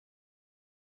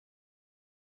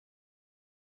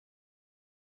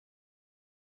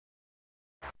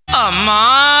అమ్మా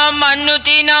మన్ను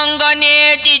తినంగానే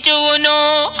చిచువును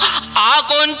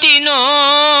ఆకొంటిను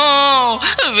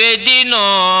వెదినో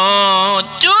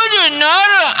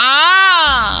చూడున్నారు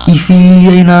ఈసీ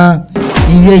అయినా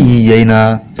ఈఐఈ అయినా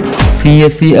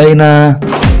సిఎస్సి అయినా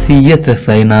సిఎస్ఎస్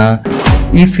అయినా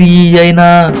ఈసీఈ అయినా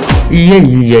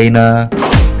ఈఐఈ అయినా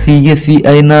సిఎస్సి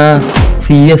అయినా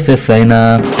సిఎస్ఎస్ అయినా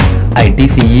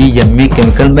ఐటీసీఈ ME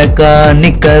chemical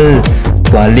mechanical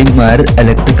polymer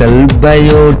electrical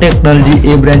biotechnology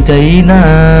ఏ బ్రాంచ్ అయినా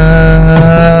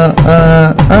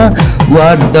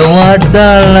వాట్ ద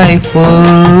లైఫ్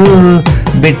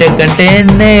B.tech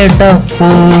అంటేనే టఫ్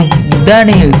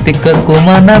దాని తిక్కకు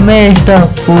మనమే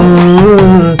స్టఫ్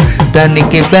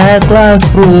దానికి backlog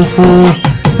proof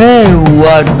hey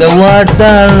what the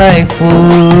life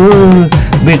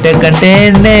B.tech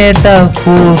అంటేనే టఫ్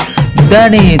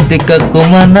దాని తిక్కకు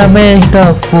మనమే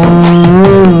స్టఫ్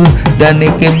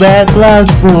దానికి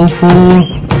బ్యాక్లాగ్ ప్రూఫ్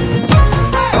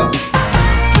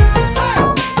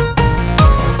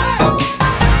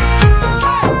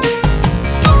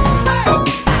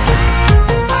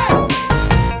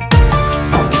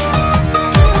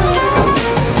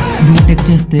B.tech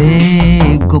చేస్తే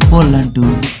గొప్పోళ్ళంటూ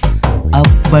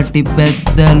అప్పటి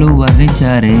పెద్దలు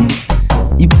వర్ణించారే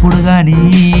ఇప్పుడు కానీ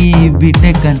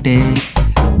B.tech అంటే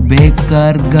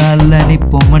బేకార్ గాళ్ళని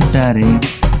పొమ్మంటారే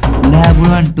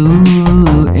ల్యాబ్లు అంటూ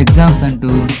ఎగ్జామ్స్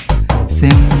అంటూ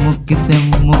సెమ్ముకి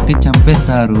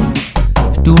చంపేస్తారు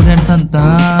స్టూడెంట్స్ అంతా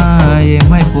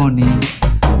ఏమైపోని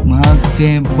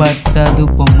మాకేం పట్టదు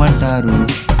పొమ్మంటారు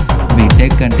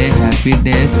B.tech అంటే హ్యాపీ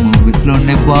డేస్ మూవీస్లో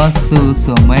ఉండే boss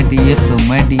so my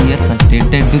dear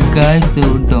frustrated guys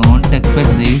don't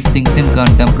expect these things in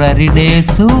contemporary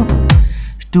days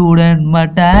student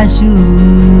మటాషు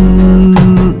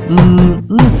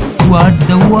what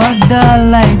the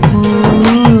life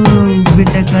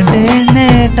B.tech అంటేనే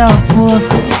టఫ్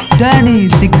దాని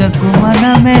తిక్కకు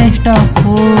మనమే స్టఫ్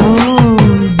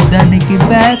దానికి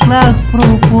backlog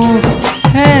proof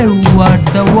hey what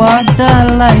the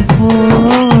life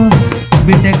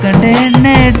B.tech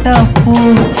అంటేనే టఫ్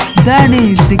దాని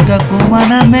తిక్కకు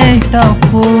మనమే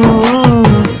స్టఫ్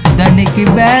దానికి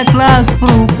backlog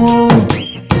proof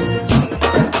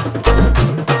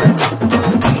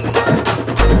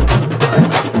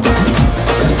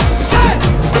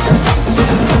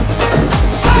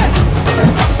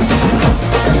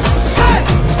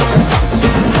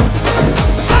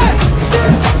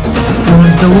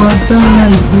what the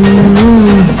life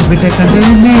B.tech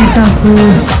అంటేనే tough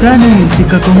దాని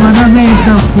తిక్కకు మనమే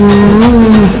టఫ్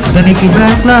దానికి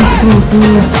backlog proof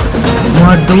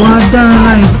what the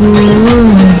life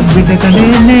B.tech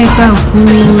అంటేనే టఫ్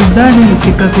దాని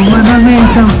తిక్కకు మనమే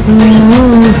టఫ్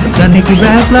దానికి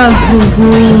బ్యాక్లాగ్ ప్రూఫ్